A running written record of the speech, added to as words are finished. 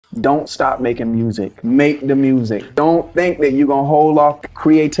Don't stop making music. Make the music. Don't think that you're going to hold off.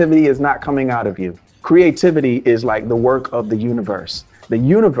 Creativity is not coming out of you. Creativity is like the work of the universe. The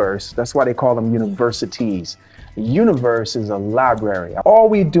universe, that's why they call them universities. The universe is a library. All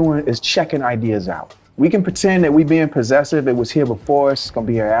we doing is checking ideas out. We can pretend that we being possessive. It was here before us. It's going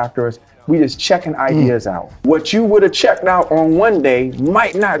to be here after us. We just checking ideas out. What you would have checked out on one day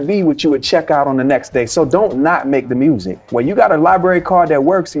might not be what you would check out on the next day. So don't not make the music. Well, you got a library card that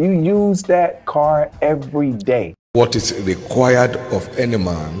works, you use that card every day. What is required of any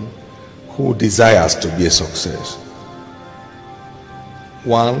man who desires to be a success?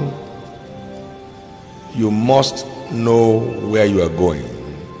 One, you must know where you are going.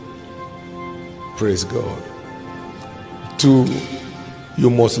 Praise God. Two, you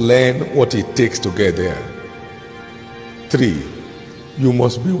must learn what it takes to get there. Three, you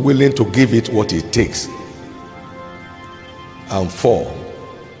must be willing to give it what it takes. And four,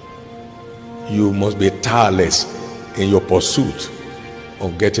 you must be tireless in your pursuit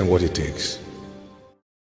of getting what it takes.